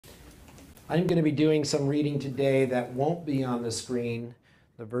I'm going to be doing some reading today that won't be on the screen.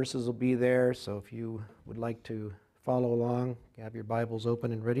 The verses will be there, so if you would like to follow along, have your Bibles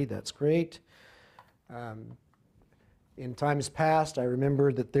open and ready, that's great. In times past, I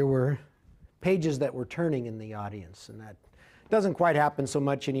remember that there were pages that were turning in the audience, and that doesn't quite happen so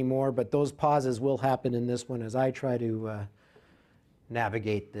much anymore, but those pauses will happen in this one as I try to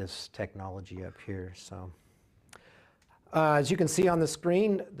navigate this technology up here. So, as you can see on the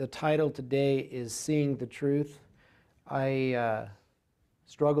screen, the title today is Seeing the Truth. I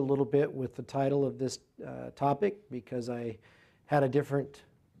struggled a little bit with the title of this topic because I had a different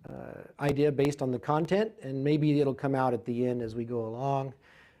idea based on the content, and maybe it'll come out at the end as we go along.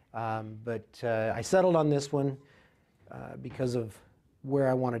 But I settled on this one because of where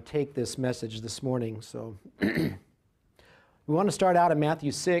I want to take this message this morning. So we want to start out in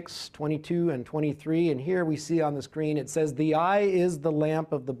Matthew 6, 22 and 23, and here we see on the screen it says, "The eye is the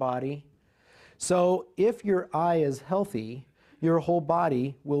lamp of the body. So if your eye is healthy, your whole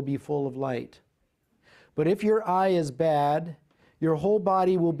body will be full of light. But if your eye is bad, your whole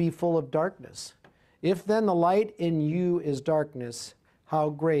body will be full of darkness. If then the light in you is darkness,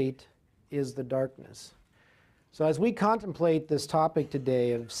 how great is the darkness?" So as we contemplate this topic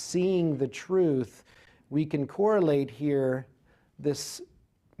today of seeing the truth, we can correlate here this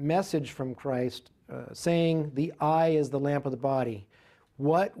message from Christ saying the eye is the lamp of the body.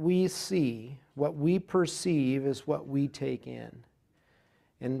 What we see, what we perceive is what we take in.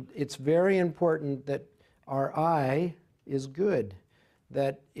 And it's very important that our eye is good,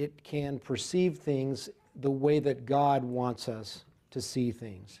 that it can perceive things the way that God wants us to see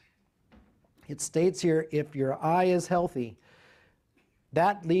things. It states here, if your eye is healthy,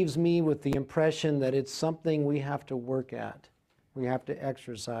 that leaves me with the impression that it's something we have to work at. We have to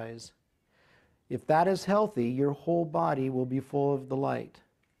exercise. If that is healthy, your whole body will be full of the light.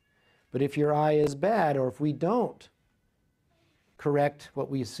 But if your eye is bad, or if we don't correct what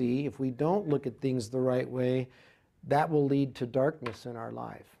we see, if we don't look at things the right way, that will lead to darkness in our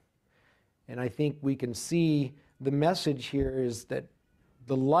life. And I think we can see the message here is that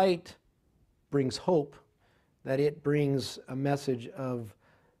the light brings hope, that it brings a message of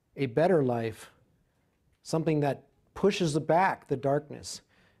a better life, something that pushes back the darkness.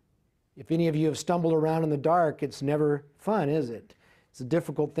 If any of you have stumbled around in the dark, it's never fun, is it? It's a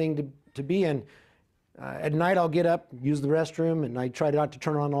difficult thing to be in. At night I'll get up, use the restroom, and I try not to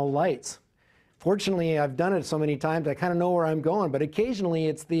turn on all the lights. Fortunately, I've done it so many times, I kind of know where I'm going, but occasionally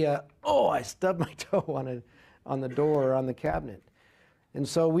it's the, I stubbed my toe on the door or on the cabinet. And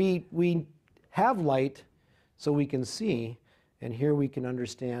so we have light so we can see, and here we can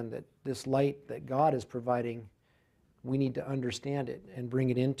understand that this light that God is providing, we need to understand it and bring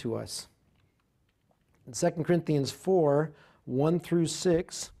it into us. In 2 Corinthians 4, 1 through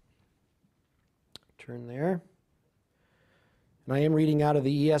 6, turn there. And I am reading out of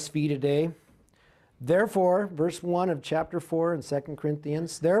the ESV today. Therefore, verse 1 of chapter 4 in 2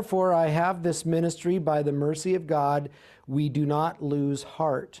 Corinthians, "Therefore I have this ministry by the mercy of God, we do not lose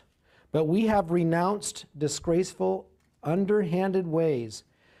heart. But we have renounced disgraceful, underhanded ways.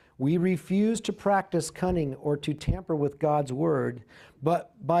 We refuse to practice cunning or to tamper with God's word,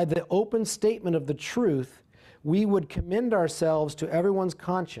 but by the open statement of the truth, we would commend ourselves to everyone's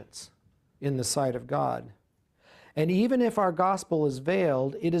conscience in the sight of God. And even if our gospel is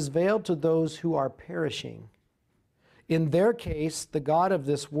veiled, it is veiled to those who are perishing. In their case, the God of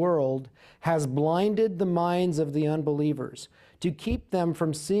this world has blinded the minds of the unbelievers to keep them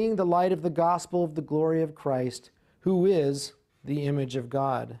from seeing the light of the gospel of the glory of Christ, who is the image of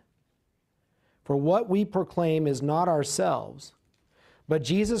God. For what we proclaim is not ourselves, but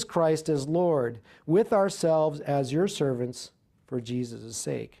Jesus Christ as Lord, with ourselves as your servants for Jesus'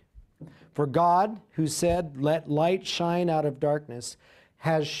 sake. For God, who said, 'Let light shine out of darkness,'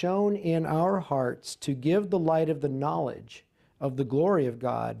 has shone in our hearts to give the light of the knowledge of the glory of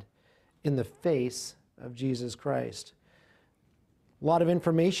God in the face of Jesus Christ." A lot of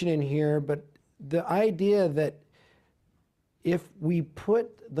information in here, but the idea that if we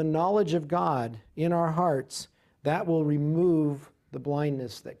put the knowledge of God in our hearts, that will remove the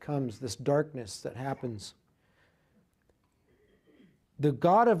blindness that comes, this darkness that happens. The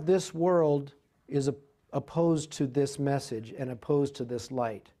God of this world is opposed to this message and opposed to this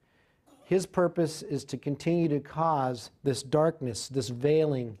light. His purpose is to continue to cause this darkness, this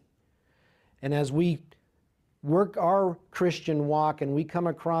veiling. And as we work our Christian walk and we come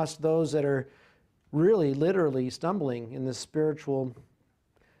across those that are really literally stumbling in this spiritual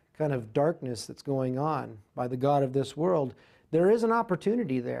kind of darkness that's going on by the God of this world, there is an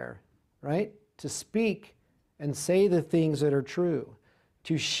opportunity there, right? To speak and say the things that are true,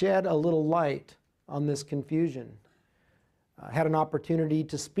 to shed a little light on this confusion. I had an opportunity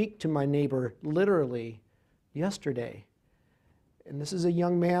to speak to my neighbor literally yesterday. And this is a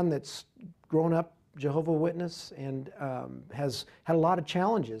young man that's grown up Jehovah's Witness and has had a lot of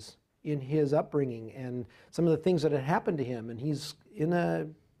challenges in his upbringing and some of the things that had happened to him. And he's in a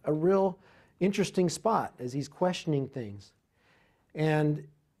real interesting spot as he's questioning things. And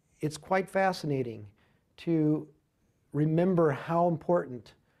it's quite fascinating to remember how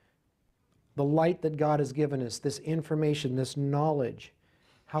important the light that God has given us, this information, this knowledge,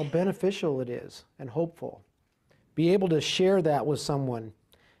 how beneficial it is and hopeful. Be able to share that with someone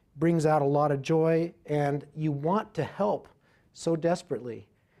brings out a lot of joy, and you want to help so desperately.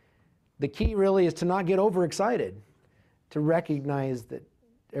 The key really is to not get overexcited, to recognize that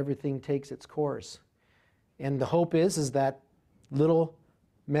everything takes its course. And the hope is that little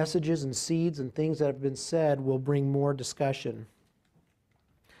messages and seeds and things that have been said will bring more discussion.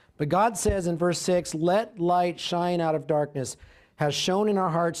 But God says in verse 6, "Let light shine out of darkness, has shone in our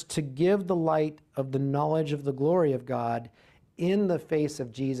hearts to give the light of the knowledge of the glory of God in the face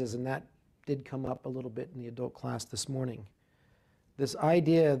of Jesus." And that did come up a little bit in the adult class this morning. This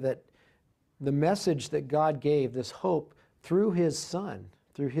idea that the message that God gave, this hope through His Son,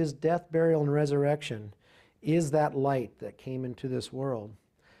 through His death, burial, and resurrection, is that light that came into this world.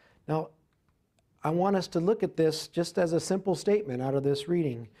 Now, I want us to look at this just as a simple statement out of this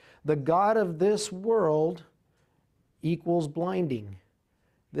reading. The God of this world equals blinding.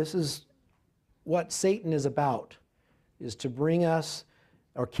 This is what Satan is about, is to bring us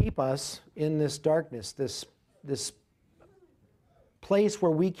or keep us in this darkness, this place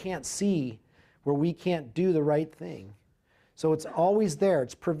where we can't see, where we can't do the right thing. So it's always there.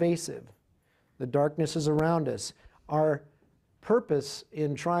 It's pervasive. The darkness is around us. Our purpose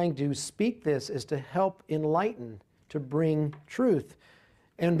in trying to speak this is to help enlighten, to bring truth.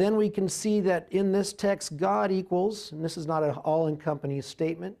 And then we can see that in this text, God equals, and this is not an all-encompassing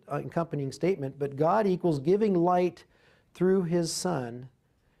statement, but God equals giving light through His Son,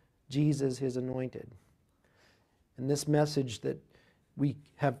 Jesus, His anointed. And this message that we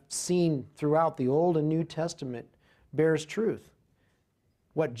have seen throughout the Old and New Testament bears truth.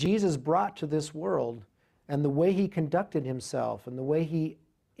 What Jesus brought to this world and the way He conducted Himself and the way He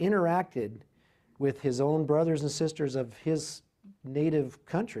interacted with His own brothers and sisters of His native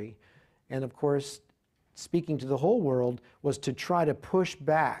country, and of course speaking to the whole world, was to try to push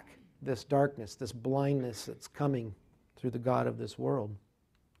back this darkness, this blindness that's coming through the God of this world.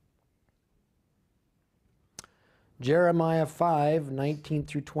 Jeremiah 5:19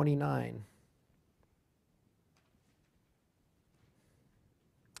 through 29.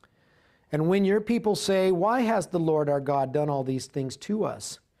 "And when your people say, 'Why has the Lord our God done all these things to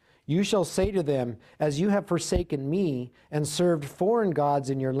us?' you shall say to them, 'As you have forsaken me and served foreign gods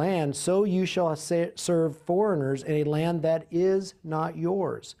in your land, so you shall serve foreigners in a land that is not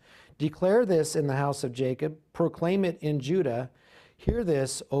yours. Declare this in the house of Jacob, proclaim it in Judah. Hear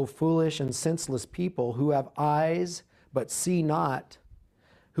this, O foolish and senseless people, who have eyes but see not,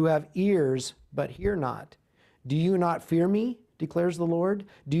 who have ears but hear not. Do you not fear me, declares the Lord?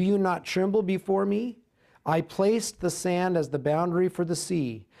 Do you not tremble before me? I placed the sand as the boundary for the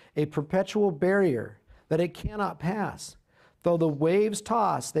sea, a perpetual barrier that it cannot pass. Though the waves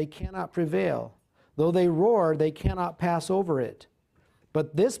toss, they cannot prevail. Though they roar, they cannot pass over it.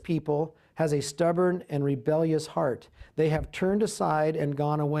 But this people has a stubborn and rebellious heart. They have turned aside and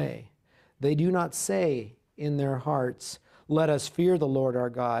gone away. They do not say in their hearts, 'Let us fear the Lord our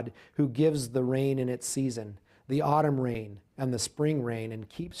God, who gives the rain in its season, the autumn rain and the spring rain, and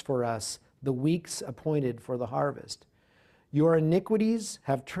keeps for us the weeks appointed for the harvest.' Your iniquities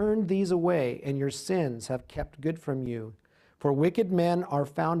have turned these away, and your sins have kept good from you. For wicked men are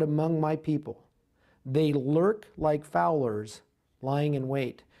found among my people. They lurk like fowlers, lying in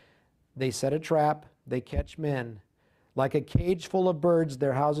wait. They set a trap, they catch men. Like a cage full of birds,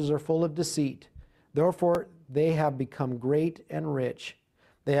 their houses are full of deceit. Therefore they have become great and rich.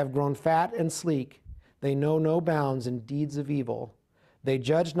 They have grown fat and sleek. They know no bounds in deeds of evil. They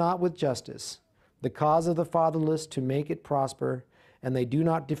judge not with justice, the cause of the fatherless to make it prosper, and they do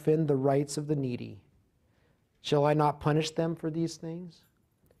not defend the rights of the needy. Shall I not punish them for these things,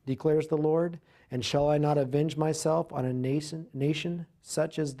 declares the Lord? And shall I not avenge myself on a nation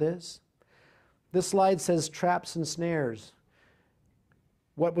such as this?" This slide says traps and snares.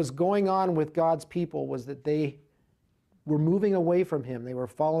 What was going on with God's people was that they were moving away from Him. They were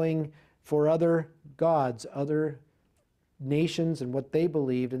following for other gods, other nations and what they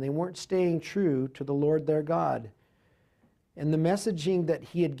believed, and they weren't staying true to the Lord their God. And the messaging that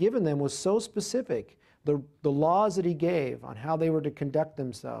He had given them was so specific. the laws that he gave on how they were to conduct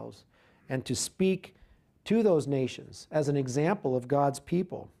themselves and to speak to those nations as an example of God's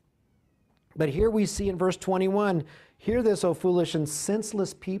people. But here we see in verse 21, hear this, O foolish and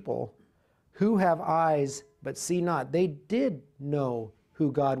senseless people, who have eyes but see not. They did know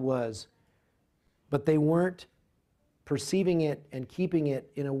who God was, but they weren't perceiving it and keeping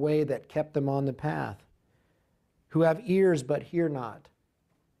it in a way that kept them on the path. Who have ears but hear not.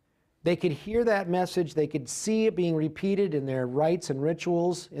 They could hear that message, they could see it being repeated in their rites and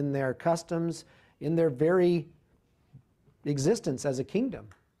rituals, in their customs, in their very existence as a kingdom.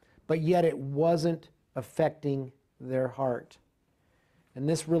 But yet it wasn't affecting their heart. And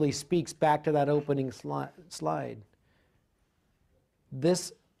this really speaks back to that opening slide.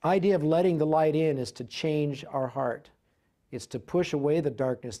 This idea of letting the light in is to change our heart. It's to push away the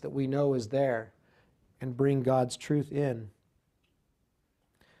darkness that we know is there and bring God's truth in.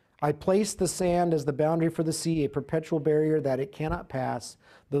 I place the sand as the boundary for the sea, a perpetual barrier that it cannot pass.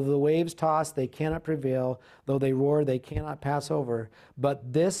 Though the waves toss, they cannot prevail. Though they roar, they cannot pass over.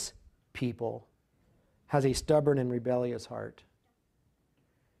 But this people has a stubborn and rebellious heart.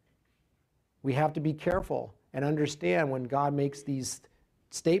 We have to be careful and understand when God makes these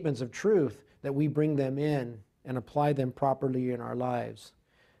statements of truth that we bring them in and apply them properly in our lives.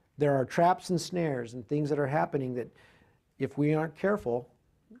 There are traps and snares and things that are happening that if we aren't careful,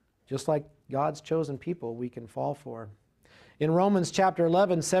 just like God's chosen people, we can fall for. In Romans chapter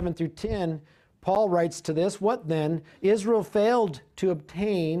 11, 7 through 10, Paul writes to this, "What then? Israel failed to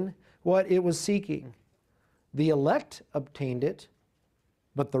obtain what it was seeking. The elect obtained it,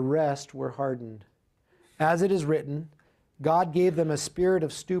 but the rest were hardened. As it is written, God gave them a spirit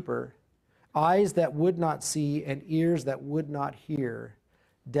of stupor, eyes that would not see and ears that would not hear,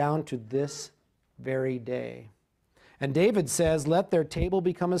 down to this very day." And David says, "Let their table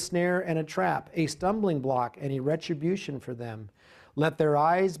become a snare and a trap, a stumbling block and a retribution for them. Let their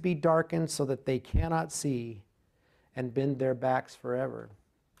eyes be darkened so that they cannot see, and bend their backs forever."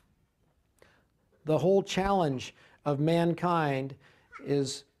 The whole challenge of mankind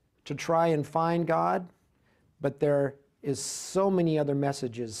is to try and find God, but there is so many other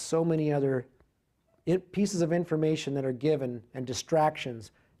messages, so many other pieces of information that are given, and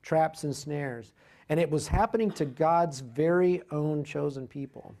distractions, traps and snares. And it was happening to God's very own chosen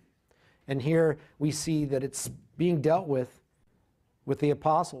people. And here we see that it's being dealt with the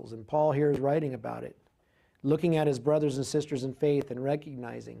apostles. And Paul here is writing about it, looking at his brothers and sisters in faith and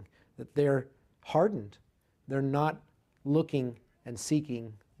recognizing that they're hardened. They're not looking and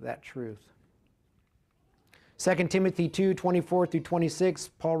seeking that truth. 2 Timothy 2, 24 through 26,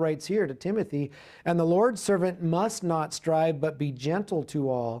 Paul writes here to Timothy, "And the Lord's servant must not strive, but be gentle to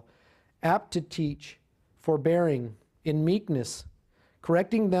all, apt to teach, forbearing, in meekness,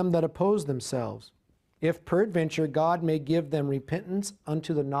 correcting them that oppose themselves, if peradventure God may give them repentance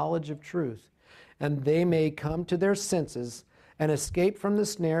unto the knowledge of truth, and they may come to their senses and escape from the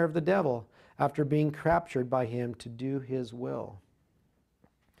snare of the devil, after being captured by him to do his will."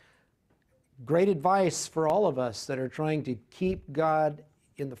 Great advice for all of us that are trying to keep God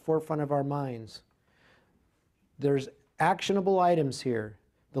in the forefront of our minds. There's actionable items here.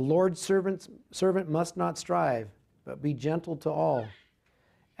 The Lord's servant must not strive, but be gentle to all,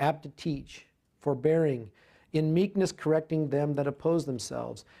 apt to teach, forbearing, in meekness correcting them that oppose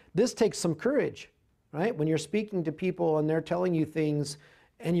themselves. This takes some courage, right? When you're speaking to people and they're telling you things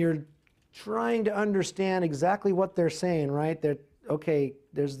and you're trying to understand exactly what they're saying, right? Okay,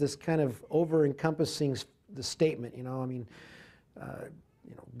 there's this kind of over-encompassing the statement,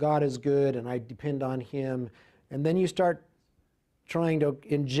 God is good and I depend on him. And then you start trying to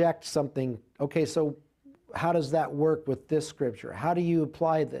inject something. Okay, so how does that work with this scripture? How do you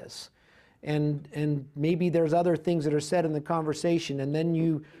apply this? And maybe there's other things that are said in the conversation, and then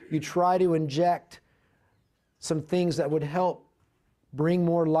you try to inject some things that would help bring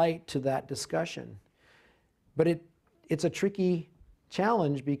more light to that discussion. But it's a tricky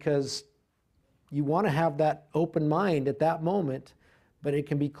challenge because you want to have that open mind at that moment, but it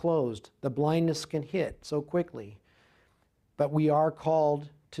can be closed. The blindness can hit so quickly. But we are called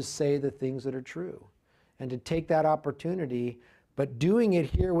to say the things that are true and to take that opportunity, but doing it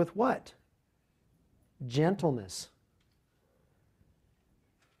here with what? Gentleness,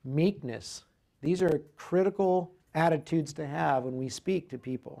 meekness. These are critical attitudes to have when we speak to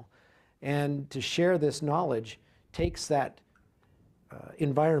people. And to share this knowledge takes that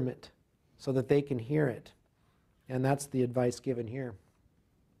environment so that they can hear it. And that's the advice given here.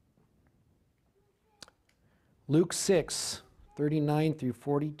 Luke 6, 39 through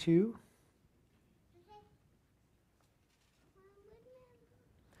 42.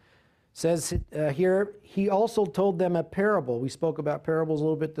 Says here, he also told them a parable. We spoke about parables a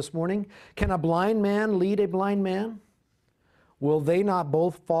little bit this morning. Can a blind man lead a blind man? Will they not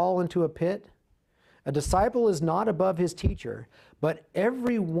both fall into a pit? A disciple is not above his teacher, but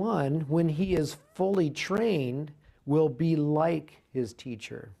everyone, when he is fully trained, will be like his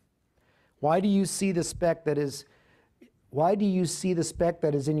teacher. Why do you see the speck that is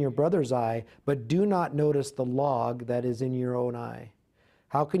in your brother's eye, but do not notice the log that is in your own eye?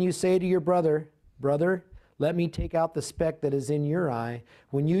 How can you say to your brother, Brother, let me take out the speck that is in your eye,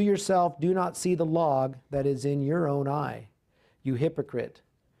 when you yourself do not see the log that is in your own eye? You hypocrite.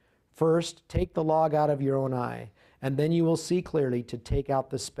 First, take the log out of your own eye, and then you will see clearly to take out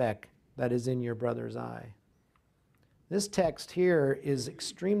the speck that is in your brother's eye. This text here is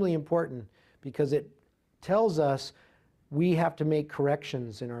extremely important because it tells us we have to make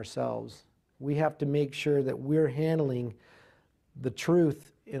corrections in ourselves. We have to make sure that we're handling the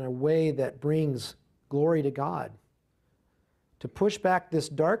truth in a way that brings glory to God. To push back this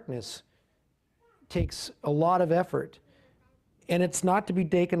darkness takes a lot of effort. And it's not to be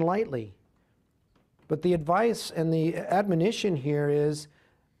taken lightly. But the advice and the admonition here is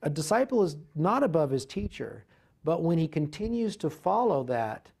a disciple is not above his teacher, but when he continues to follow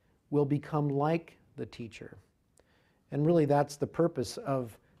that, will become like the teacher. And really that's the purpose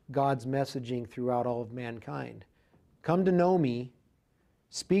of God's messaging throughout all of mankind. Come to know me,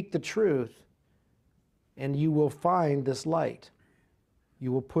 speak the truth, and you will find this light.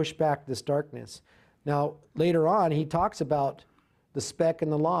 You will push back this darkness. Now, later on, he talks about the speck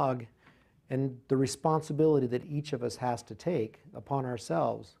and the log and the responsibility that each of us has to take upon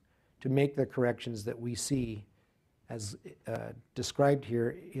ourselves to make the corrections that we see as described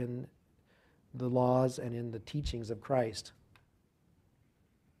here in the laws and in the teachings of Christ.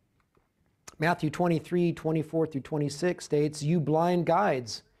 Matthew 23:24-26 states, You blind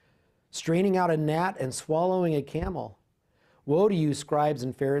guides, straining out a gnat and swallowing a camel. Woe to you, scribes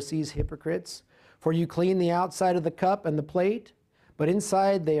and Pharisees, hypocrites, for you clean the outside of the cup and the plate, but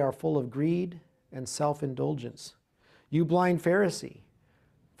inside they are full of greed and self-indulgence. You blind Pharisee,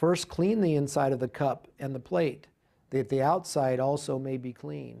 first clean the inside of the cup and the plate, that the outside also may be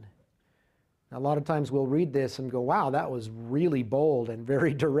clean. Now, a lot of times we'll read this and go, wow, that was really bold and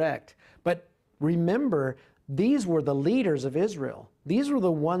very direct. But remember, these were the leaders of Israel. These were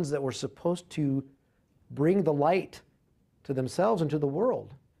the ones that were supposed to bring the light to themselves and to the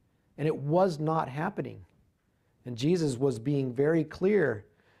world. And it was not happening. And Jesus was being very clear.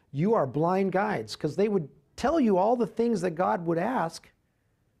 You are blind guides, because they would tell you all the things that God would ask,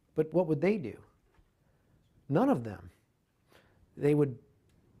 but what would they do? None of them. They would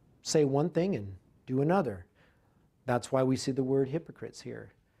say one thing and do another. That's why we see the word hypocrites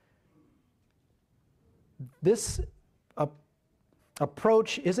here. This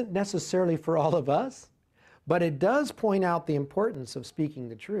approach isn't necessarily for all of us, but it does point out the importance of speaking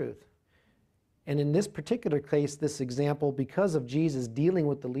the truth. And in this particular case, this example, because of Jesus dealing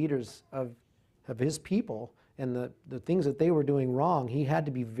with the leaders of his people and the things that they were doing wrong, he had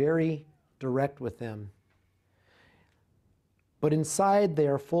to be very direct with them. But inside they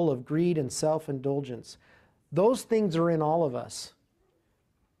are full of greed and self-indulgence. Those things are in all of us.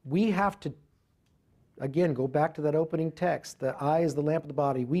 We have to, again, go back to that opening text. The eye is the lamp of the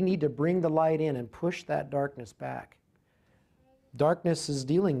body. We need to bring the light in and push that darkness back. Darkness is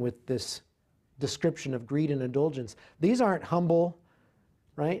dealing with this description of greed and indulgence. These aren't humble,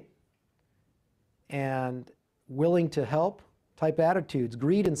 right, and willing to help type attitudes.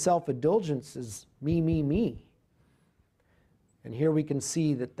 Greed and self-indulgence is me, me, me. And here we can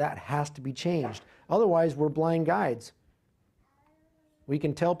see that that has to be changed. Otherwise, we're blind guides. We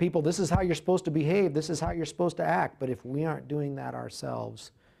can tell people this is how you're supposed to behave, this is how you're supposed to act, but if we aren't doing that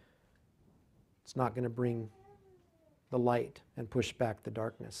ourselves, it's not going to bring the light and push back the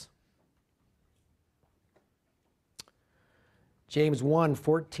darkness. James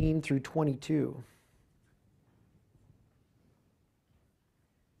 1:14-22.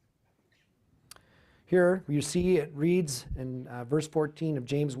 Here you see it reads in verse 14 of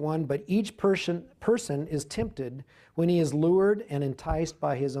James 1, but each person is tempted when he is lured and enticed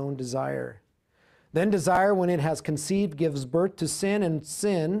by his own desire. Then desire, when it has conceived, gives birth to sin, and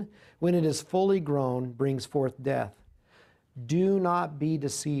sin, when it is fully grown, brings forth death. Do not be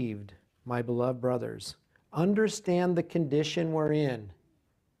deceived, my beloved brothers. Understand the condition we're in.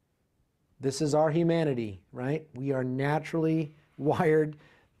 This is our humanity, right? We are naturally wired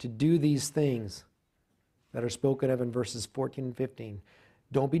to do these things that are spoken of in verses 14 and 15.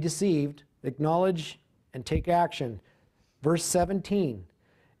 Don't be deceived. Acknowledge and take action. Verse 17.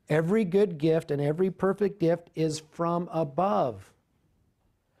 Every good gift and every perfect gift is from above.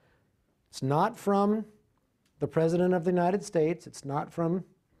 It's not from the President of the United States. It's not from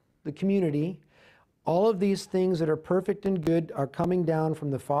the community. All of these things that are perfect and good are coming down from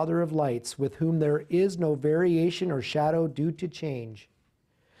the Father of lights, with whom there is no variation or shadow due to change.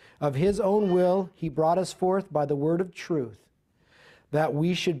 Of his own will he brought us forth by the word of truth, that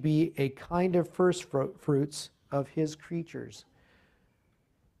we should be a kind of first fruits of his creatures.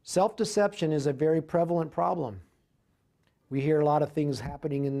 Self-deception is a very prevalent problem. We hear a lot of things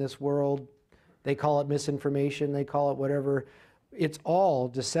happening in this world. They call it misinformation, they call it whatever. It's all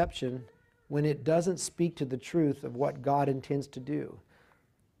deception when it doesn't speak to the truth of what God intends to do.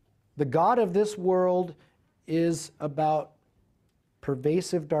 The God of this world is about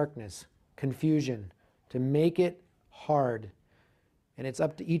pervasive darkness, confusion, to make it hard. And it's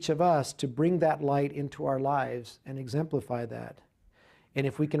up to each of us to bring that light into our lives and exemplify that. And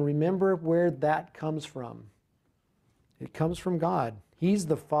if we can remember where that comes from, it comes from God. He's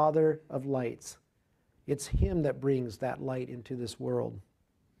the Father of lights. It's him that brings that light into this world.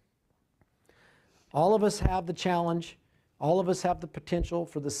 All of us have the challenge. All of us have the potential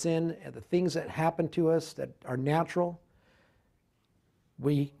for the sin and the things that happen to us that are natural.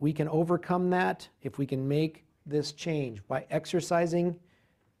 We can overcome that if we can make this change by exercising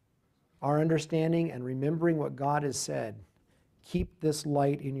our understanding and remembering what God has said. Keep this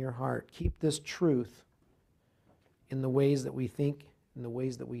light in your heart. Keep this truth in the ways that we think, in the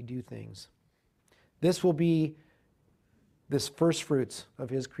ways that we do things. This will be this first fruits of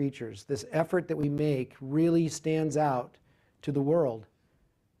his creatures. This effort that we make really stands out to the world.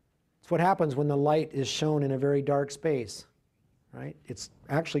 It's what happens when the light is shown in a very dark space, right? It's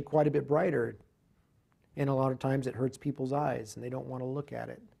actually quite a bit brighter, and a lot of times it hurts people's eyes and they don't want to look at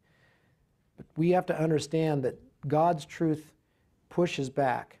it. But we have to understand that God's truth pushes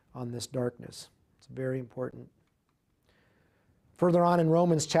back on this darkness. It's very important. Further on in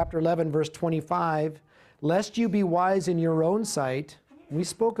Romans chapter 11, verse 25, lest you be wise in your own sight. We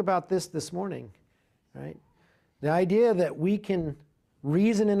spoke about this morning, right? The idea that we can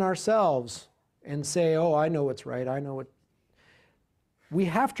reason in ourselves and say, oh, I know what's right, I know what. We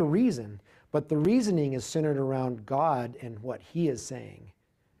have to reason, but the reasoning is centered around God and what he is saying,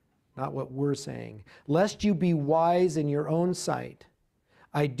 not what we're saying. Lest you be wise in your own sight.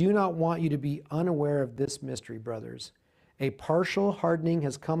 I do not want you to be unaware of this mystery, brothers. A partial hardening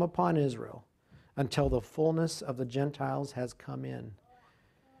has come upon Israel until the fullness of the Gentiles has come in.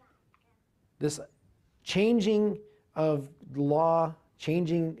 This changing of law,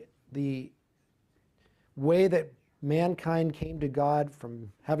 changing the way that mankind came to God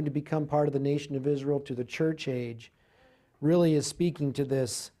from having to become part of the nation of Israel to the church age, really is speaking to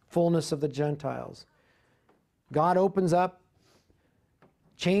this fullness of the Gentiles. God opens up,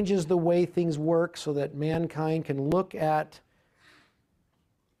 changes the way things work so that mankind can look at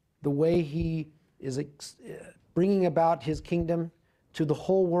the way he is bringing about his kingdom to the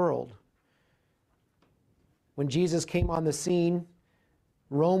whole world. When Jesus came on the scene,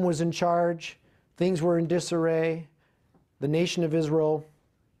 Rome was in charge, things were in disarray. The nation of Israel,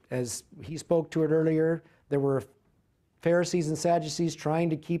 as he spoke to it earlier, there were Pharisees and Sadducees trying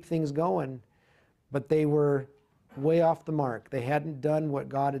to keep things going, but they were way off the mark. They hadn't done what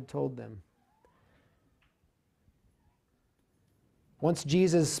God had told them. Once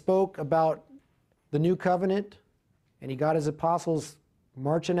Jesus spoke about the new covenant and he got his apostles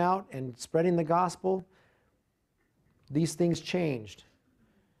marching out and spreading the gospel, these things changed.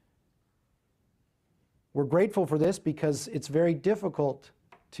 We're grateful for this because it's very difficult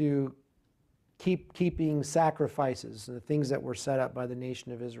to keeping sacrifices, the things that were set up by the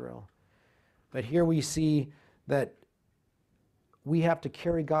nation of Israel. But here we see that we have to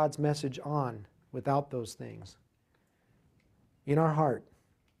carry God's message on without those things. In our heart,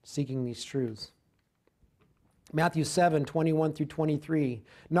 seeking these truths. Matthew 7, 21 through 23.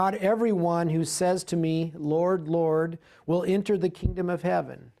 Not everyone who says to me, Lord, Lord, will enter the kingdom of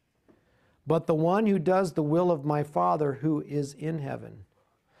heaven, but the one who does the will of my Father who is in heaven.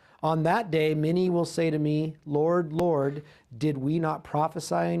 On that day, many will say to me, Lord, Lord, did we not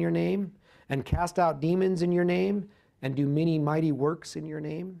prophesy in your name, and cast out demons in your name, and do many mighty works in your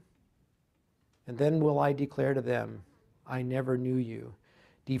name? And then will I declare to them, I never knew you.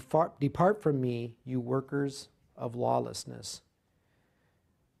 Depart from me, you workers of lawlessness.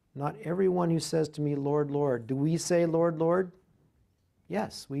 Not everyone who says to me, Lord, Lord. Do we say, Lord, Lord?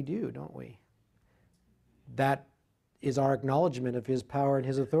 Yes, we do, don't we? That is our acknowledgement of his power and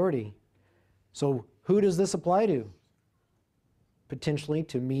his authority. So who does this apply to? Potentially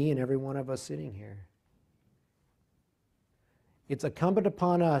to me and every one of us sitting here. It's incumbent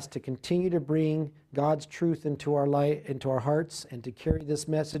upon us to continue to bring God's truth into our light, into our hearts, and to carry this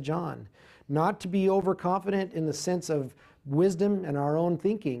message on. Not to be overconfident in the sense of wisdom and our own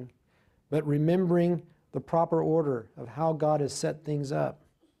thinking, but remembering the proper order of how God has set things up.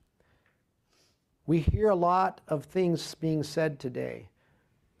 We hear a lot of things being said today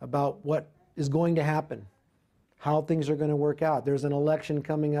about what is going to happen, how things are going to work out. There's an election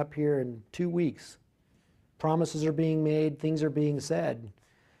coming up here in 2 weeks. Promises are being made, things are being said.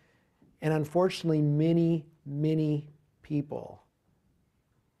 And unfortunately, many, many people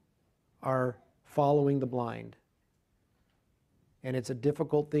are following the blind. And it's a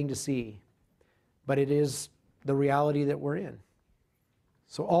difficult thing to see, but it is the reality that we're in.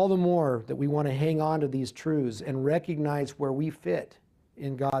 So all the more that we want to hang on to these truths and recognize where we fit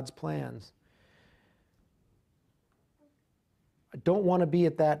in God's plans. I don't want to be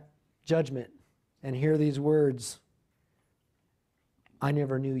at that judgment and hear these words, I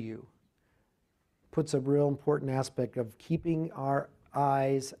never knew you. Puts a real important aspect of keeping our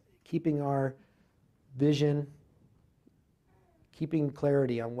eyes, keeping our vision, keeping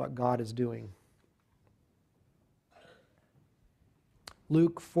clarity on what God is doing.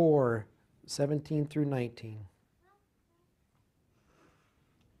 Luke 4, 17 through 19.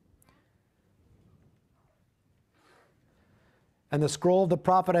 And the scroll of the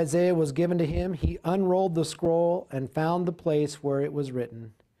prophet Isaiah was given to him. He unrolled the scroll and found the place where it was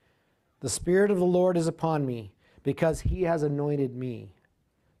written, The Spirit of the Lord is upon me, because he has anointed me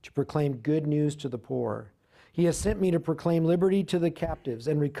to proclaim good news to the poor. He has sent me to proclaim liberty to the captives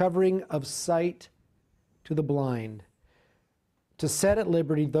and recovering of sight to the blind, to set at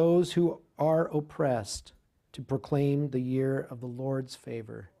liberty those who are oppressed, to proclaim the year of the Lord's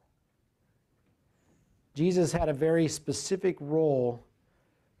favor. Jesus had a very specific role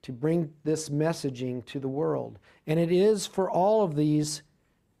to bring this messaging to the world. And it is for all of these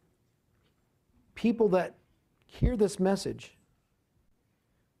people that hear this message.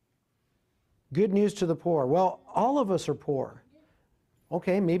 Good news to the poor. Well, all of us are poor.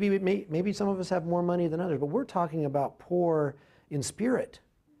 Okay, maybe some of us have more money than others, but we're talking about poor in spirit.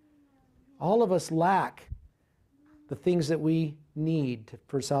 All of us lack the things that we need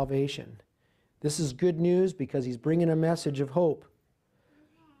for salvation. This is good news because he's bringing a message of hope.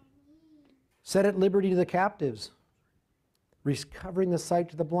 Set at liberty to the captives. Recovering the sight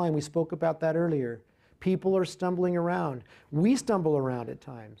to the blind. We spoke about that earlier. People are stumbling around. We stumble around at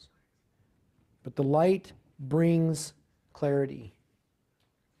times. But the light brings clarity.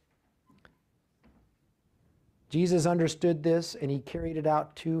 Jesus understood this and he carried it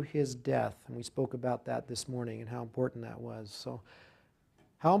out to his death. And we spoke about that this morning and how important that was. So,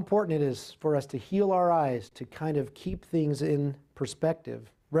 how important it is for us to heal our eyes, to kind of keep things in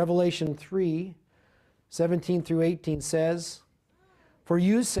perspective. Revelation 3, 17 through 18 says, For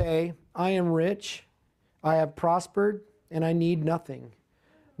you say, I am rich, I have prospered, and I need nothing,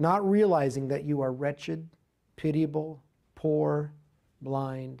 not realizing that you are wretched, pitiable, poor,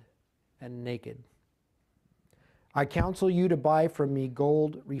 blind, and naked. I counsel you to buy from me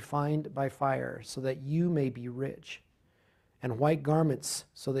gold refined by fire, so that you may be rich, and white garments,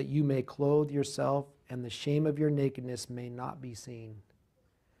 so that you may clothe yourself, and the shame of your nakedness may not be seen.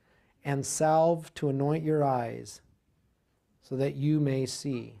 And salve to anoint your eyes, so that you may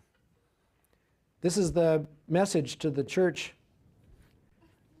see. This is the message to the church,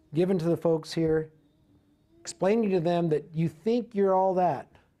 given to the folks here, explaining to them that you think you're all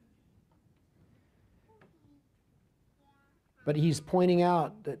that. But he's pointing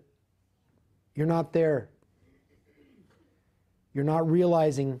out that you're not there. You're not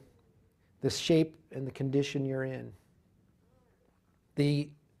realizing the shape and the condition you're in. The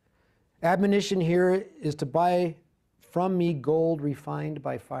admonition here is to buy from me gold refined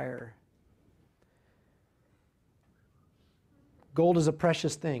by fire. Gold is a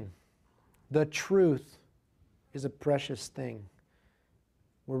precious thing. The truth is a precious thing.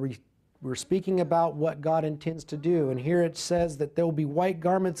 We're speaking about what God intends to do, and here it says that there will be white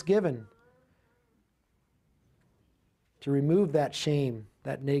garments given to remove that shame,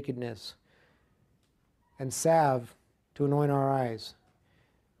 that nakedness, and salve to anoint our eyes.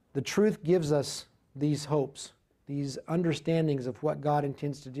 The truth gives us these hopes, these understandings of what God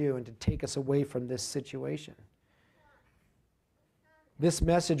intends to do and to take us away from this situation. This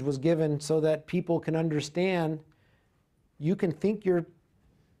message was given so that people can understand you can think you're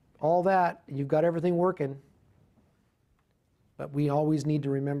all that, you've got everything working, but we always need to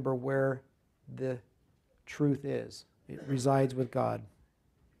remember where the truth is. It resides with God.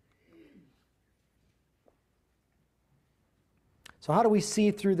 So how do we see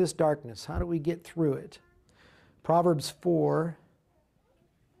through this darkness? How do we get through it? Proverbs 4,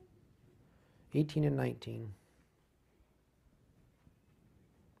 18 and 19.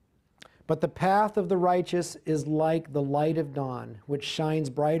 But the path of the righteous is like the light of dawn, which shines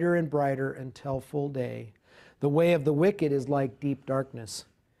brighter and brighter until full day. The way of the wicked is like deep darkness.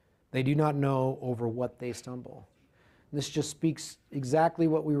 They do not know over what they stumble. This just speaks exactly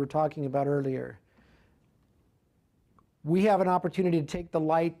what we were talking about earlier. We have an opportunity to take the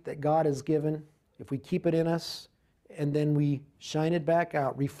light that God has given, if we keep it in us, and then we shine it back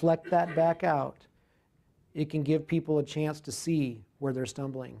out, reflect that back out. It can give people a chance to see where they're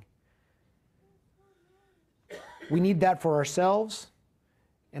stumbling. We need that for ourselves,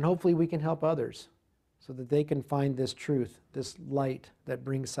 and hopefully we can help others so that they can find this truth, this light that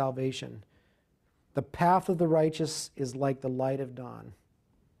brings salvation. The path of the righteous is like the light of dawn.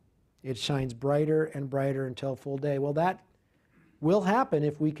 It shines brighter and brighter until full day. Well, that will happen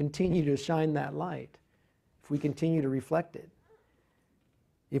if we continue to shine that light, if we continue to reflect it.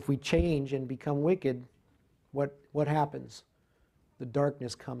 If we change and become wicked, what happens? The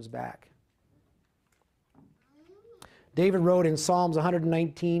darkness comes back. David wrote in Psalms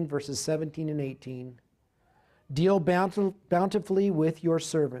 119, verses 17 and 18, "Deal bountifully with your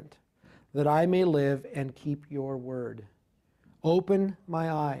servant, that I may live and keep your word. Open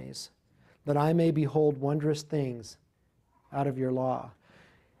my eyes, that I may behold wondrous things out of your law."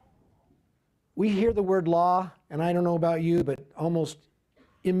 We hear the word law, and I don't know about you, but almost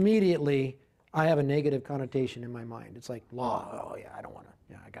immediately I have a negative connotation in my mind. It's like law. Oh yeah, I don't want to.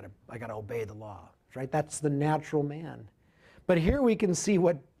 Yeah, I gotta obey the law. Right? That's the natural man. But here we can see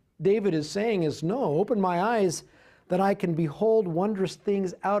what David is saying is, no, open my eyes that I can behold wondrous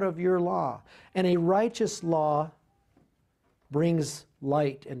things out of your law. And a righteous law brings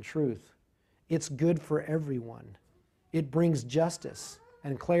light and truth. It's good for everyone. It brings justice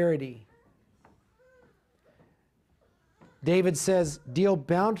and clarity. David says, "Deal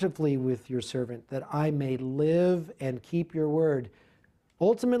bountifully with your servant, that I may live and keep your word."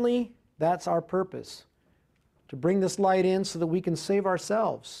 Ultimately, that's our purpose, to bring this light in so that we can save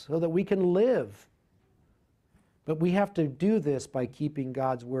ourselves, so that we can live. But we have to do this by keeping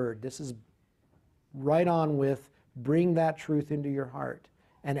God's word. This is right on with bring that truth into your heart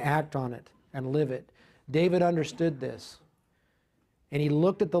and act on it and live it. David understood this, and he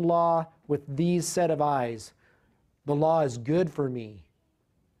looked at the law with these set of eyes. The law is good for me.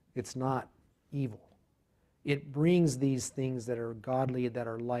 It's not evil. It brings these things that are godly, that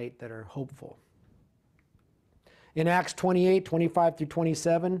are light, that are hopeful. In Acts 28, 25 through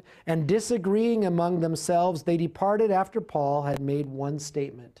 27, "And disagreeing among themselves, they departed after Paul had made one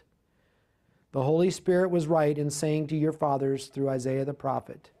statement. The Holy Spirit was right in saying to your fathers through Isaiah the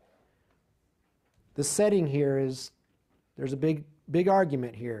prophet." The setting here is, there's a big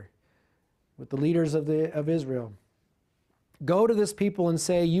argument here with the leaders of Israel. "Go to this people and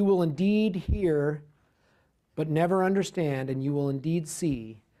say, you will indeed hear, but never understand, and you will indeed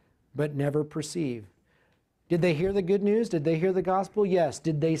see, but never perceive." Did they hear the good news? Did they hear the gospel? Yes.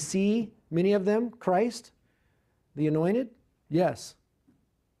 Did they see, many of them, Christ, the anointed? Yes.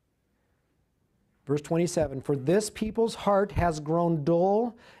 Verse 27, "For this people's heart has grown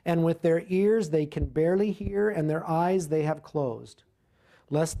dull, and with their ears they can barely hear, and their eyes they have closed,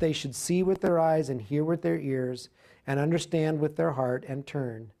 lest they should see with their eyes and hear with their ears, and understand with their heart and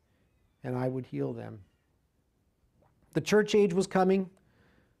turn, and I would heal them." The church age was coming.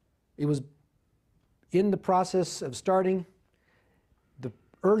 It was in the process of starting. The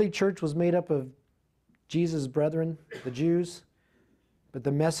early church was made up of Jesus' brethren, the Jews, but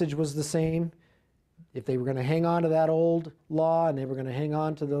the message was the same. If they were going to hang on to that old law and they were going to hang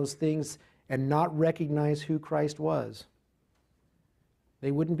on to those things and not recognize who Christ was,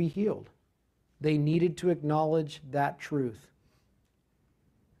 they wouldn't be healed. They needed to acknowledge that truth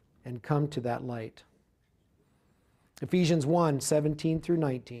and come to that light. Ephesians 1, 17 through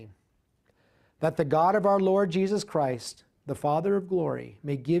 19. "That the God of our Lord Jesus Christ, the Father of glory,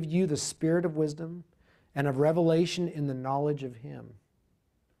 may give you the spirit of wisdom and of revelation in the knowledge of him,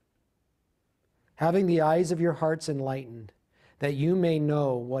 having the eyes of your hearts enlightened, that you may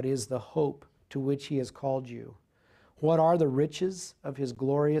know what is the hope to which he has called you, what are the riches of his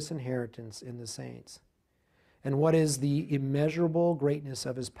glorious inheritance in the saints, and what is the immeasurable greatness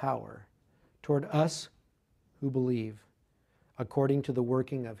of his power toward us who believe, according to the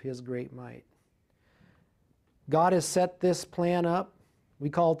working of his great might." God has set this plan up. We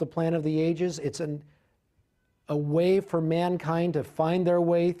call it the plan of the ages. It's a way for mankind to find their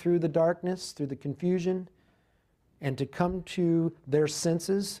way through the darkness, through the confusion, and to come to their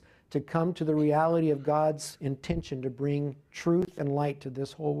senses, to come to the reality of God's intention to bring truth and light to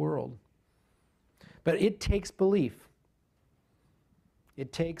this whole world. But it takes belief.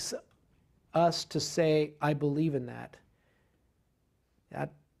 It takes us to say, I believe in that.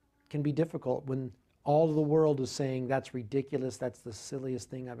 That can be difficult when all of the world is saying, that's ridiculous, that's the silliest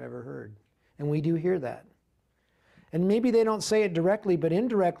thing I've ever heard. And we do hear that. And maybe they don't say it directly, but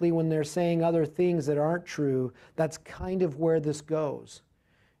indirectly when they're saying other things that aren't true, that's kind of where this goes.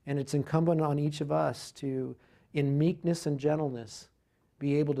 And it's incumbent on each of us to, in meekness and gentleness,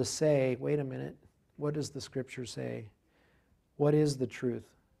 be able to say, wait a minute, what does the Scripture say? What is the truth?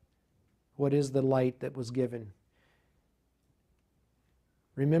 What is the light that was given?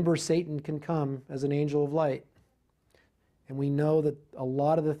 Remember, Satan can come as an angel of light. And we know that a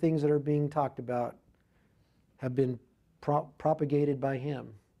lot of the things that are being talked about have been propagated by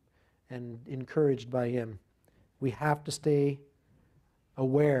him and encouraged by him. We have to stay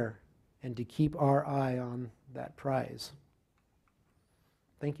aware and to keep our eye on that prize.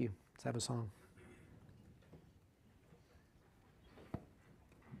 Thank you. Let's have a song.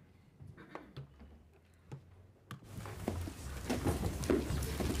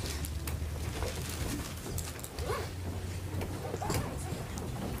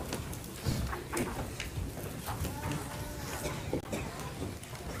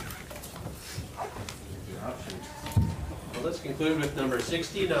 Let's conclude with number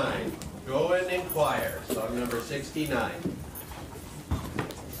 69. Go and inquire. Song number 69.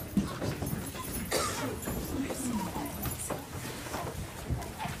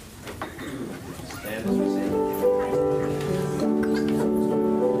 Stand as we sing.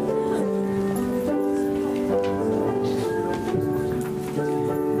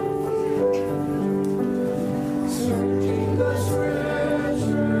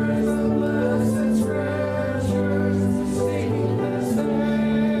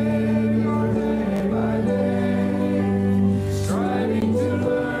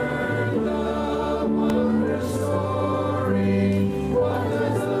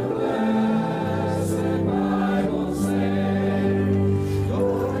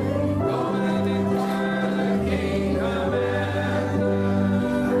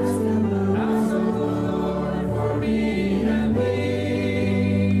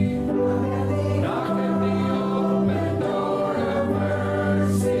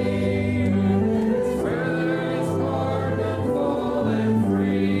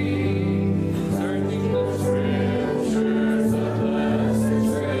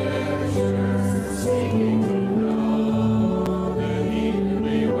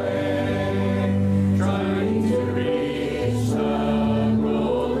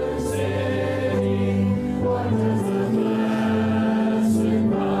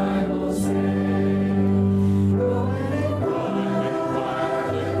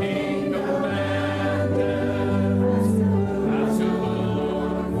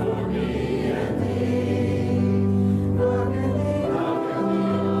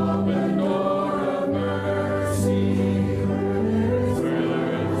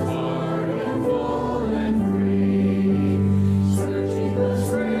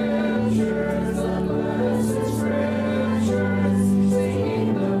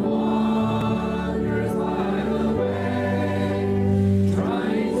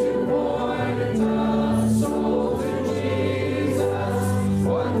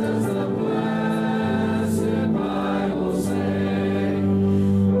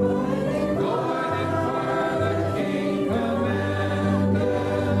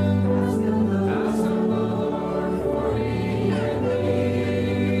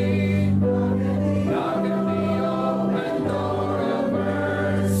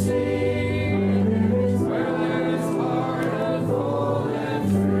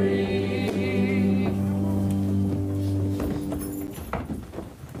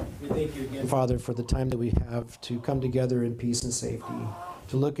 Father, for the time that we have to come together in peace and safety,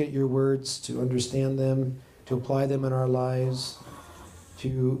 to look at your words, to understand them, to apply them in our lives,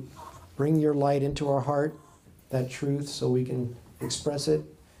 to bring your light into our heart, that truth, so we can express it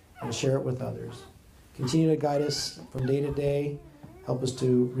and share it with others. Continue to guide us from day to day. Help us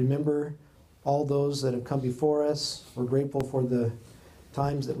to remember all those that have come before us. We're grateful for the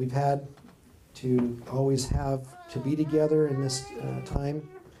times that we've had to always have to be together in this time.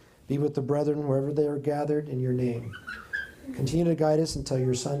 Be with the brethren wherever they are gathered in your name. Continue to guide us until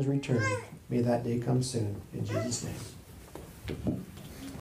your Son's return. May that day come soon. In Jesus' name.